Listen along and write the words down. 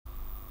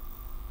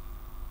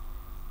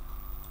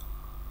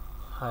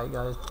Hi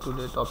guys,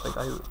 today topic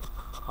I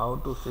how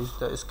to fix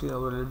the screen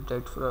overload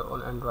detector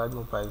on Android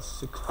mobile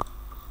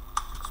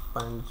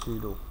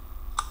 6.0.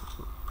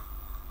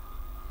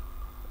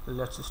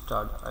 Let's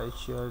start. I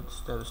shared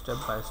step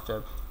by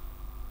step.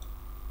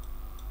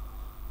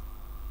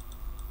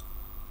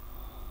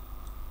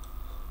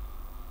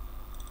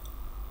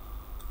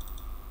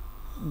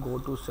 Go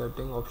to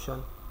setting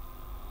option,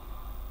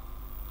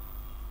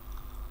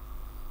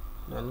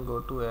 then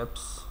go to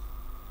apps,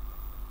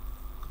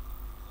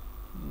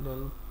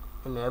 then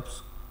in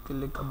apps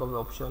click above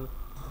option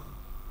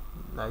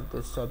like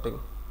this setting,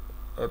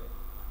 app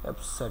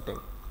setting.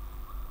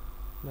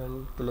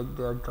 Then click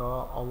there,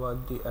 draw over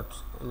the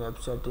apps. In app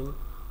setting,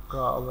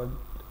 draw over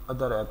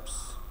other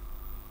apps.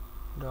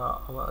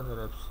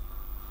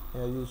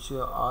 Here you see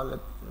all.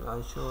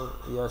 I show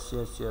yes.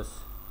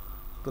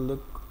 Click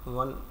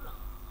one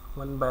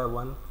by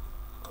one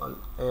on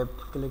app.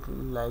 Click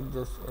like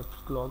this app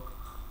clock.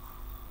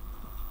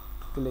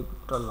 Click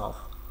turn off.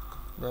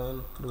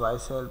 Then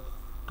device help,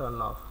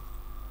 turn off.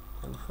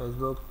 And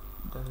Facebook,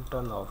 then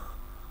turn off.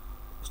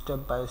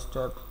 Step by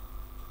step.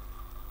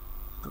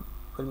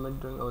 Permit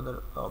doing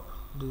other off.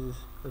 This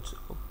it's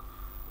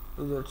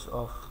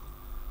off.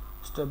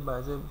 Step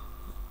by step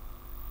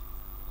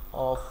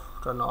off.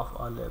 Turn off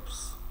all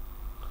apps.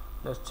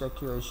 Let's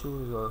check your issue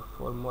resolved.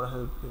 For more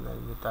help, email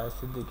me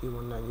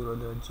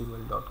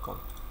taisiddiqui190@gmail.com.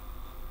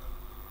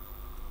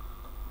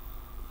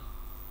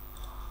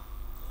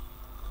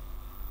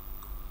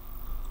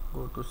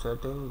 Go to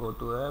setting, go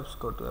to apps,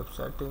 go to app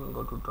setting,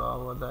 go to draw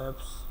over the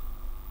apps.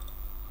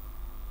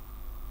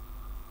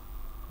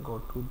 Go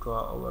to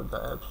draw over the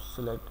apps,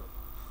 select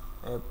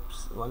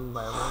apps one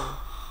by one,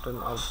 turn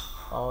off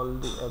all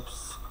the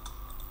apps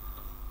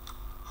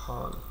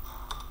on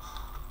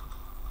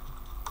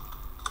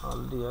all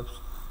the apps.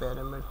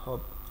 Pyramid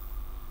hop.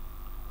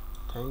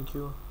 Thank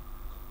you.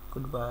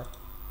 Goodbye.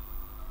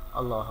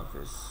 Allah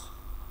Hafiz.